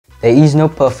There is no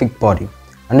perfect body.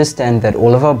 Understand that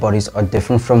all of our bodies are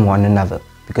different from one another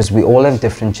because we all have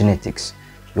different genetics.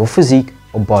 Your physique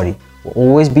or body will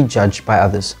always be judged by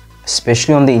others,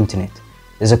 especially on the internet.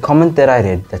 There's a comment that I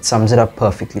read that sums it up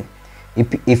perfectly.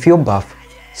 If you're buff,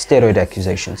 steroid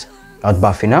accusations. Not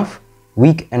buff enough,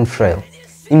 weak and frail.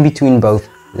 In between both,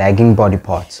 lagging body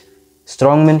parts.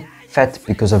 Strongman, fat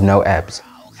because of no abs.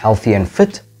 Healthy and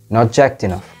fit, not jacked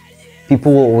enough.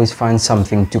 People will always find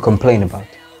something to complain about.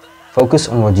 Focus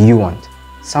on what you want.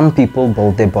 Some people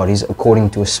build their bodies according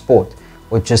to a sport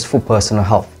or just for personal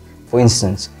health. For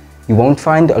instance, you won't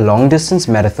find a long-distance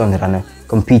marathon runner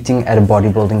competing at a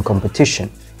bodybuilding competition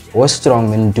or a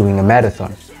strongman doing a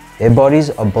marathon. Their bodies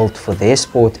are built for their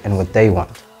sport and what they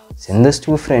want. Send this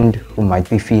to a friend who might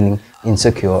be feeling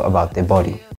insecure about their body.